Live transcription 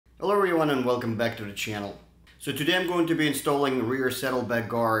Hello everyone and welcome back to the channel. So today I'm going to be installing rear saddlebag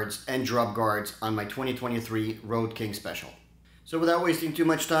guards and drop guards on my 2023 Road King Special. So without wasting too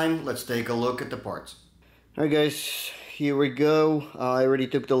much time, let's take a look at the parts. Alright guys, here we go. I already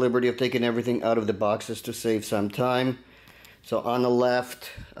took the liberty of taking everything out of the boxes to save some time. So on the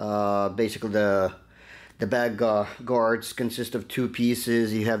left, basically the bag guards consist of two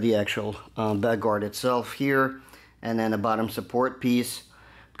pieces. You have the actual bag guard itself here, and then a bottom support piece.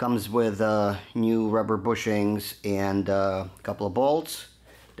 Comes with new rubber bushings and a couple of bolts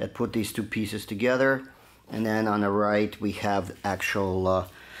that put these two pieces together. And then on the right we have actual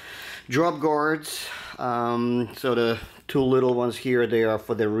drop guards. So the two little ones here, they are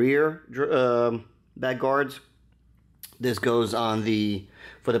for the rear bag guards. This goes on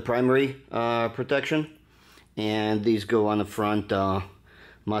for the primary protection, and these go on the front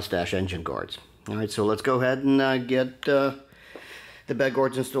mustache engine guards. Alright, so let's go ahead and get the bag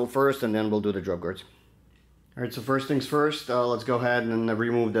guards installed first, and then we'll do the drop guards. Alright, so first things first, let's go ahead and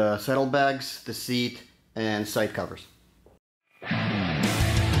remove the saddlebags, the seat, and side covers.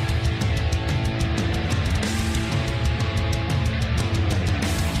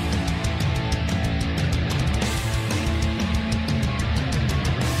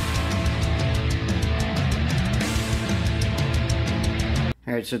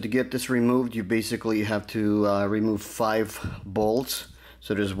 Alright, so to get this removed, you basically have to remove 5 bolts.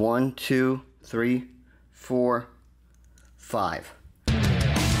 So there's 1, 2, 3, 4, 5.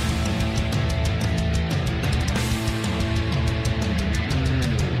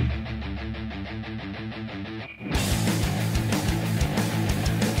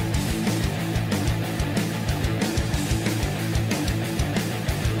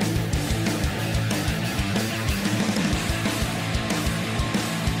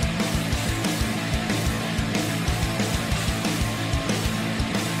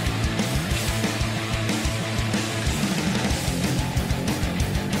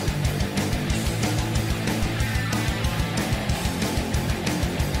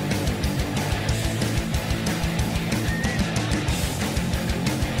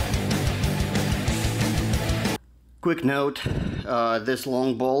 Quick note, this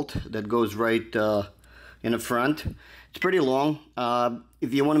long bolt that goes right in the front, it's pretty long.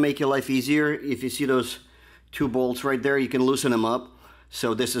 If you want to make your life easier, if you see those 2 bolts right there, you can loosen them up.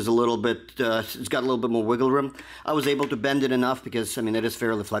 So this is a little bit, it's got a little bit more wiggle room. I was able to bend it enough because, I mean, it is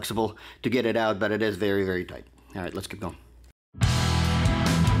fairly flexible to get it out, but it is very, very tight. All right, let's keep going.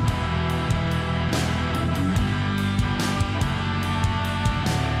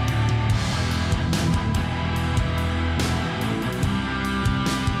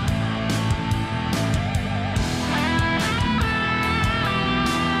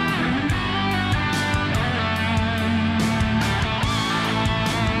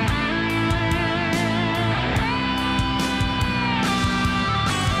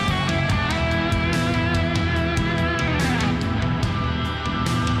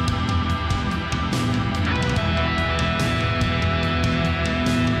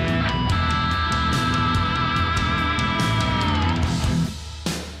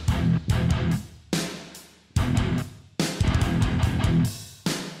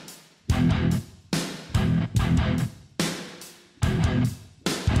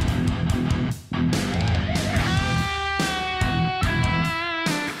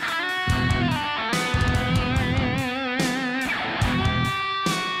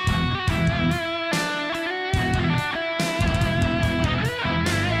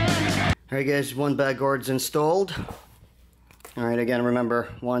 Alright guys, 1 bag guard's installed. Alright, again, remember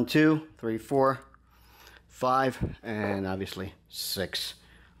 1, 2, 3, 4, 5, and obviously 6.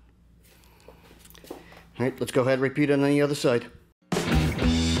 Alright, let's go ahead and repeat it on the other side.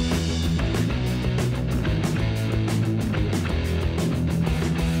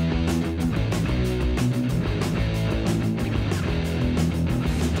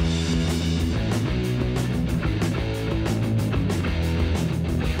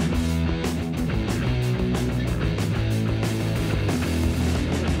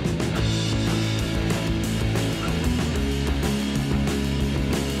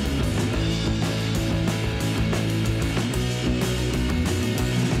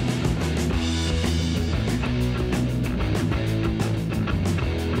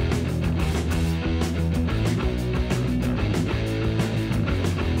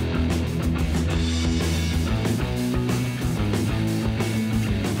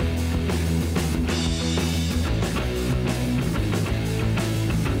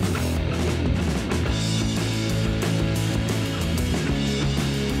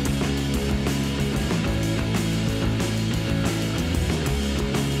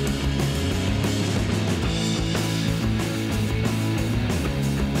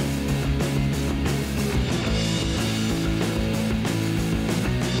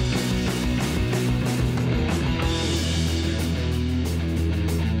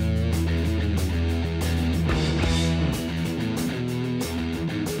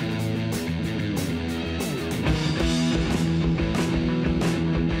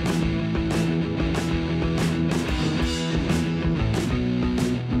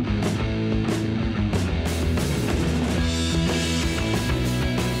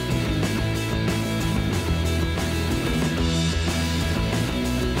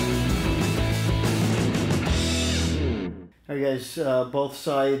 Alright guys, both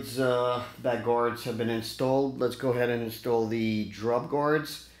sides back guards have been installed. Let's go ahead and install the drop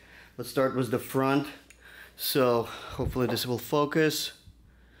guards. Let's start with the front. So hopefully this will focus.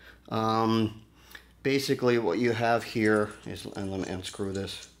 Basically what you have here is, and let me unscrew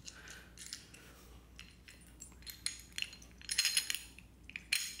this.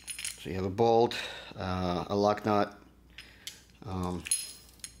 So you have a bolt, a lock nut,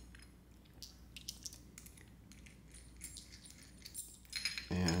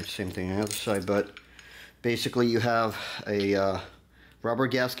 and same thing on the other side, but basically you have a rubber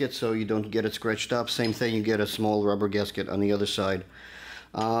gasket so you don't get it scratched up. Same thing, you get a small rubber gasket on the other side.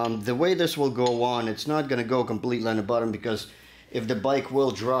 The way this will go on, it's not going to go completely on the bottom, because if the bike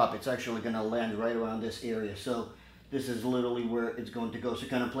will drop, it's actually going to land right around this area. So this is literally where it's going to go. So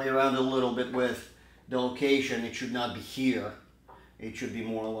kind of play around a little bit with the location. It should not be here. It should be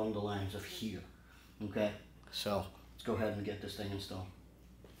more along the lines of here. Okay, so let's go ahead and get this thing installed.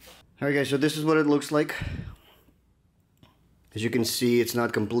 Alright guys, so this is what it looks like. As you can see, it's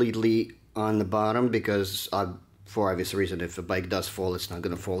not completely on the bottom because for obvious reason, if the bike does fall, it's not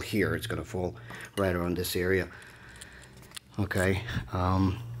going to fall here. It's going to fall right around this area. Okay,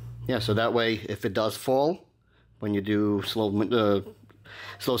 yeah, so that way if it does fall, when you do slow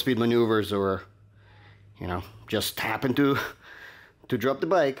speed maneuvers, or you know, just happen to drop the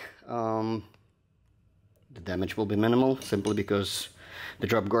bike, the damage will be minimal, simply because the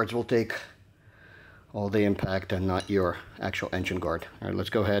drop guards will take all the impact and not your actual engine guard. All right,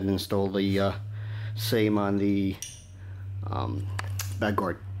 let's go ahead and install the same on the back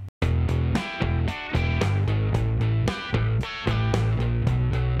guard.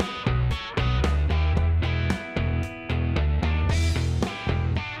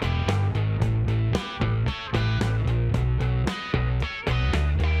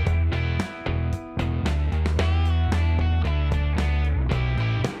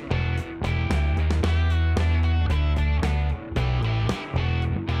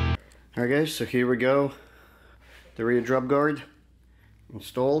 Alright guys, so here we go. The rear drop guard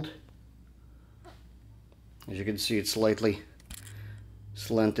installed. As you can see, it's slightly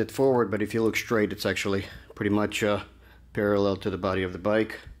slanted forward, but if you look straight, it's actually pretty much parallel to the body of the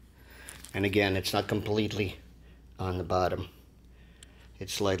bike. And again, it's not completely on the bottom.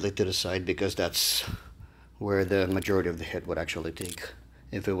 It's slightly to the side because that's where the majority of the head would actually take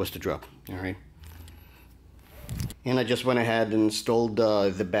if it was to drop. Alright. And I just went ahead and installed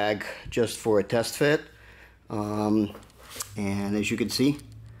the bag just for a test fit. And as you can see,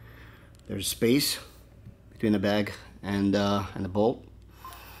 there's space between the bag and the bolt.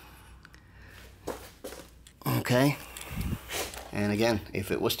 Okay. And again, if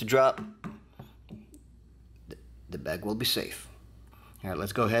it was to drop, the bag will be safe. All right,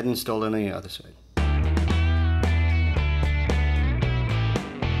 let's go ahead and install it on the other side.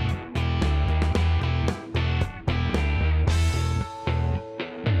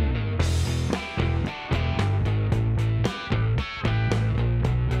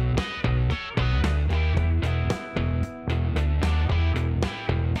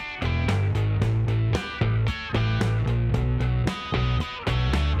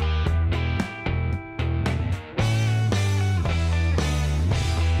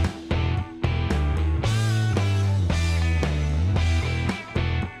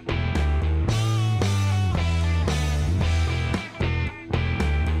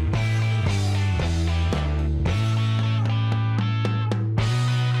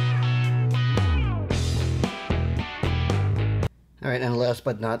 Alright, and last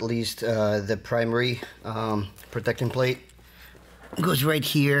but not least, the primary protecting plate goes right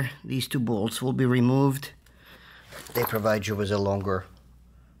here. These two bolts will be removed. They provide you with a longer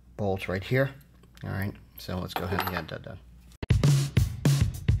bolt right here. Alright, so let's go ahead and get that done.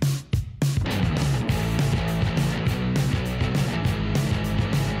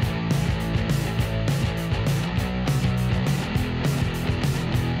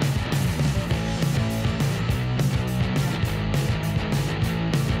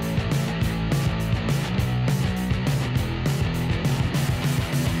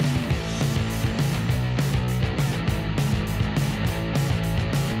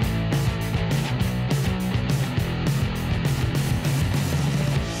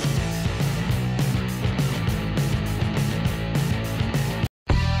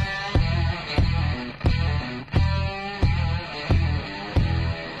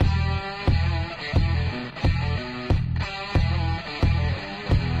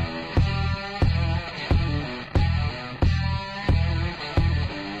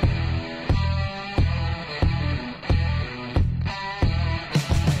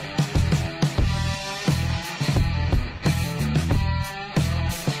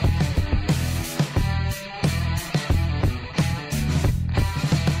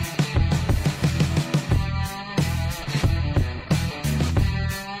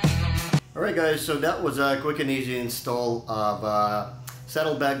 Alright guys, so that was a quick and easy install of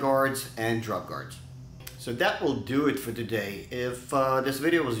saddlebag guards and drop guards. So that will do it for today. If this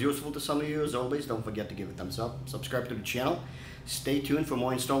video was useful to some of you, as always, don't forget to give it a thumbs up, subscribe to the channel, stay tuned for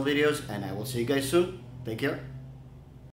more install videos, and I will see you guys soon. Take care.